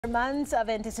Months of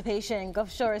anticipation,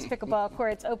 Gulf Shore's pickleball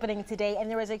courts opening today, and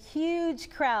there was a huge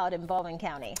crowd in Baldwin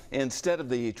County. Instead of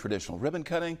the traditional ribbon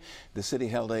cutting, the city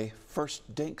held a first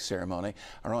dink ceremony.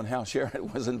 Our own Hal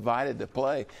Sherritt was invited to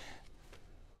play.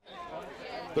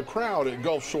 The crowd at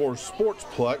Gulf Shore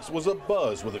Sportsplex was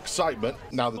abuzz with excitement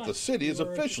now that the city has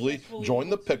officially joined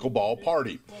the pickleball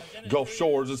party. Gulf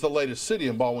Shores is the latest city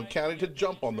in Baldwin County to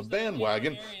jump on the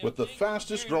bandwagon with the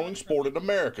fastest growing sport in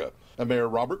America. And Mayor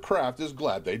Robert Kraft is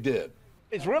glad they did.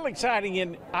 It's real exciting,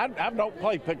 and I don't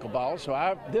play pickleball,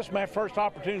 so this is my first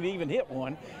opportunity to even hit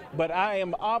one. But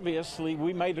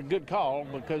we made a good call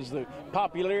because the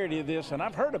popularity of this, and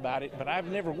I've heard about it, but I've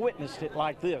never witnessed it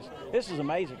like this. This is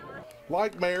amazing.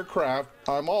 Like Mayor Kraft,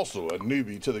 I'm also a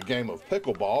newbie to the game of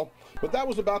pickleball, but that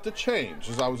was about to change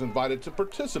as I was invited to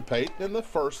participate in the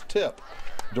first tip.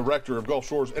 Director of Gulf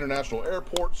Shores International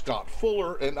Airport, Scott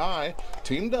Fuller, and I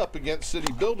teamed up against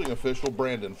city building official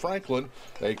Brandon Franklin,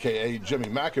 aka Jimmy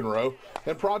McEnroe,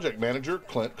 and project manager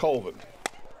Clint Colvin.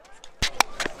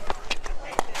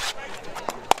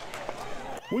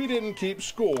 We didn't keep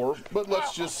score, but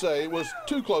let's just say it was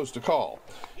too close to call.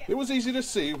 It was easy to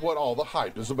see what all the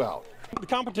hype is about. The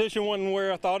competition wasn't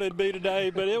where I thought it'd be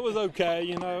today, but it was okay.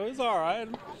 You know, it's all right.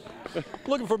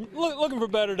 Looking for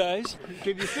better days.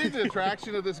 Did you see the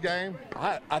attraction of this game?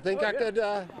 I think I could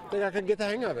get the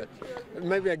hang of it.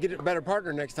 Maybe I get a better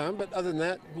partner next time, but other than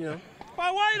that, you know.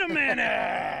 Well, wait a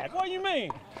minute. What do you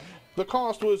mean? The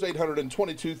cost was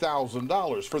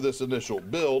 $822,000 for this initial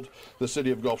build. The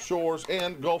city of Gulf Shores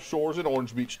and Gulf Shores and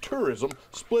Orange Beach Tourism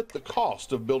split the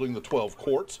cost of building the 12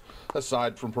 courts.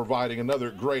 Aside from providing another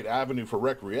great avenue for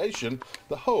recreation,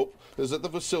 the hope is that the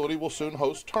facility will soon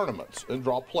host tournaments and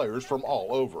draw players from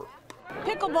all over.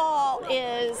 Pickleball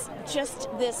is just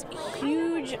this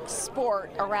huge sport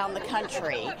around the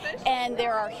country, and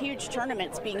there are huge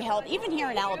tournaments being held even here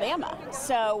in Alabama.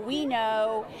 So we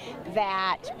know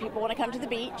that people want to come to the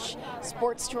beach.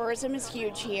 Sports tourism is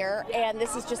huge here, and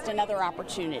this is just another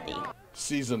opportunity.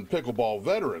 Seasoned pickleball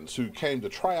veterans who came to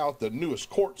try out the newest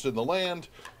courts in the land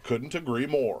couldn't agree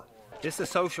more. It's the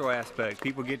social aspect.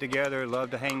 People get together,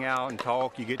 love to hang out and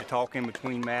talk. You get to talk in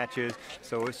between matches,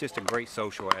 so it's just a great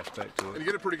social aspect to it. And you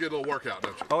get a pretty good little workout,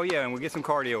 don't you? Oh yeah, and we get some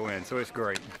cardio in, so it's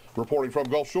great. Reporting from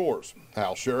Gulf Shores,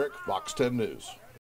 Hal Sherritt, Fox 10 News.